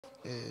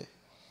Yeah.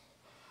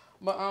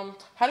 But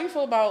how do you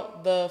feel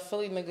about the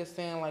Philly niggas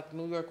saying like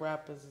New York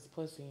rappers is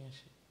pussy and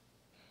shit?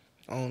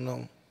 I don't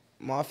know.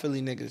 My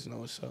Philly niggas know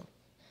what's up.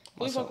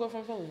 Who you fuck with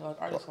from Philly,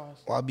 like artist wise?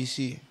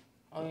 YBC.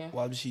 Oh yeah.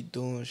 YBC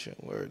doing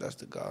shit. Word, that's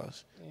the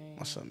guys. Yeah,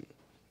 My son,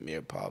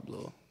 Mir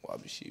Pablo,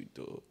 YBC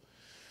do.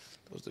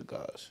 Those the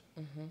guys.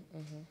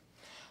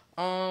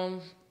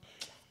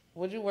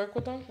 Would you work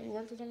with them? You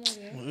worked with them?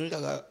 Like, Yeah.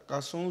 I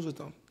got songs with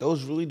them.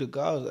 Those really the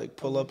guys. Like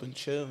pull up and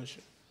chill and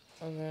shit.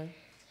 Okay.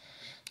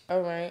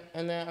 All right.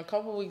 And then a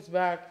couple weeks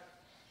back,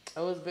 it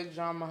was big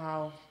drama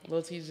how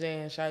Lil TJ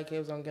and Shy K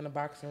was gonna get in a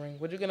boxing ring.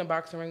 Would you get in a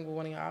boxing ring with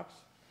one of your ops?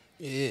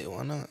 Yeah,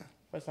 why not?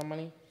 For some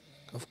money?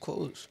 Of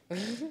course.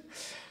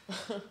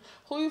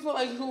 Who you feel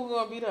like who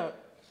gonna beat up?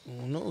 I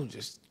don't know.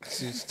 Just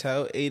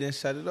tell Aiden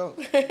set it up.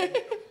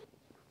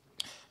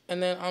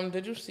 And then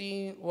did you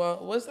see? Well,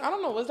 I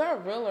don't know. Was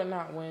that real or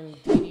not when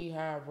Diddy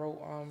had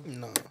wrote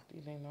No. Do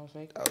you think that was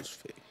fake? That was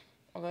fake.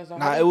 Okay, so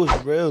Nah, it was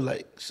real.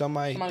 Like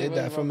somebody did really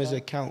that from wrote his that?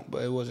 account,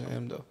 but it wasn't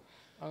him though.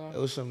 Okay. It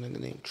was some nigga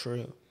named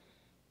Trill.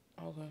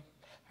 Okay.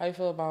 How you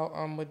feel about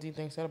what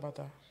Dthang said about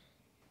that?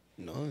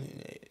 No,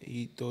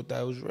 he thought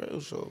that was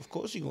real, so of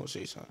course he gonna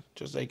say something.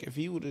 Just like if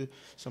he would've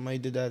somebody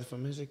did that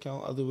from his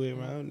account, other way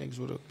around, niggas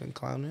would've been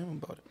clowning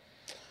him about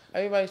it.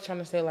 Everybody's trying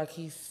to say like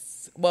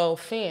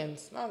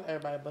fans, not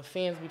everybody, but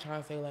fans be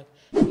trying to say like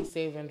he's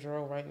saving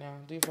Dro right now.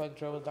 Do you feel like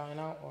Dro is dying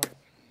out or?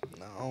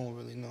 Nah, I don't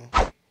really know.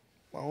 I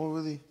don't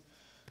really.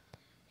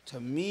 To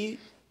me,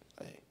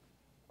 like,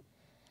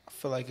 I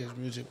feel like his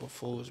music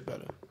before was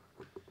better.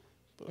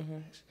 But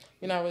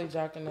You're not really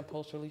jacking the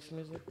post-release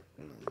music?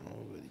 no, I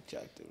don't really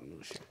jack the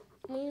new shit.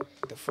 Mm.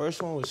 The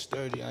first one was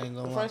sturdy, I ain't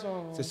gonna lie.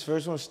 The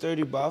first one was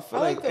sturdy, but I feel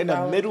I like like the in the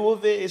ballad. middle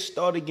of it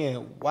started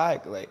getting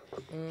whack. Like,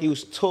 he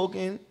was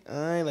talking,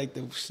 like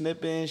the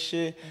snippet and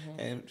shit,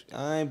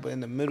 but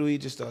in the middle he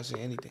just started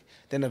saying anything.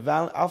 Then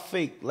I'll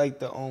fake, like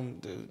the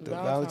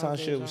Valentine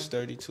shit was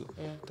sturdy too.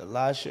 Yeah. The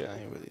last shit, I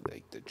ain't really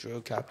like. The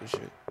drill capper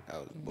shit, that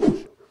was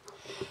bullshit.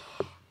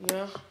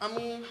 Yeah, I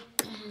mean,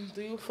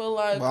 do you feel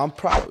like... But I'm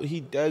proud, he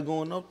dead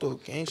going up though,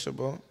 gangster,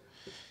 bro.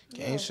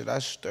 Gangster,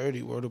 that's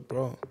sturdy, word of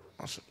bro.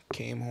 I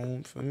came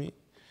home for me.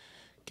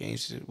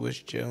 Gangster,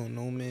 wish jail,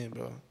 no man,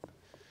 bro.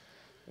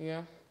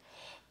 Yeah.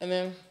 And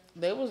then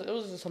it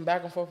was just some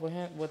back and forth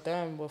with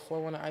them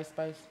before one of Ice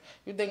Spice.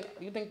 You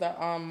think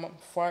that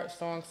fart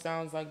song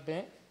sounds like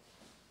Bent?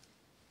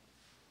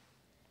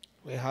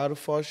 Wait, how the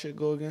fart shit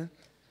go again?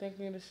 Think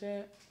me the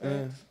shit.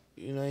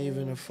 You're not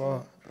even a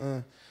fart.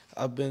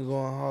 I've been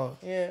going hard.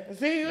 Yeah.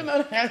 See, you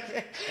know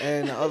that.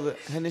 And the other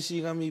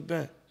Hennessy got me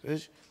bent,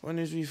 bitch. When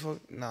is we fuck?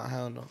 Nah,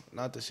 hell no,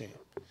 not the same.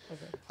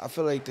 Okay. I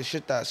feel like the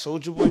shit that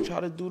Soulja Boy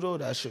tried to do though,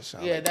 that shit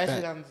sound like that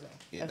bent. shit I'm saying.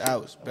 Yeah, that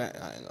was bent.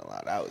 I ain't gonna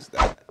lie, that was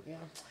that. Yeah.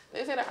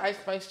 They say that Ice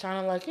Spice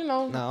trying to like,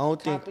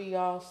 copy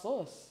y'all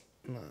sauce.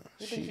 Nah,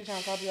 You think she trying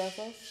to copy y'all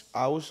sauce?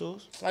 Our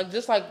sauce? Like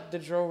just like the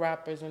drill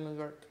rappers in New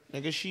York.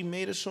 Nigga, she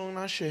made a song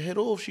that shit hit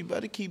off. She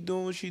better keep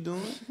doing what she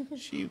doing.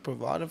 She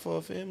providing for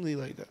her family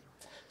like that.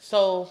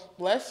 So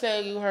let's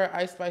say you heard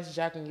Ice Spice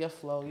jacking your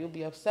flow. You'll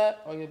be upset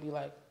or you'll be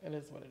like, it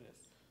is what it is.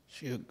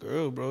 She a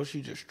girl, bro.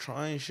 She just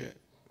trying shit.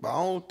 But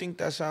I don't think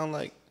that sound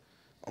like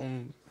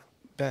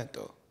bent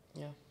though.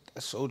 Yeah.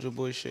 That Soulja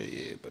Boy shit,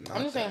 yeah, but not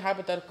I'm just saying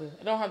hypothetically.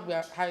 It don't have to be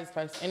Ice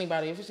Spice.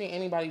 Anybody. If you see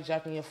anybody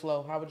jacking your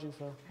flow, how would you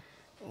feel?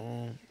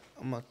 I'm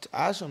gonna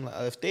ask them like,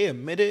 if they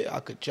admit it, I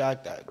could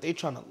jack that. If they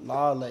trying to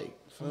lie, like,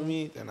 for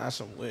me, then that's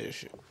some weird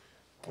shit.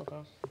 Okay.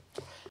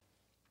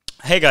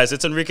 Hey guys,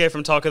 it's Enrique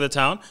from Talk of the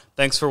Town.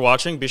 Thanks for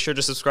watching. Be sure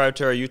to subscribe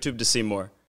to our YouTube to see more.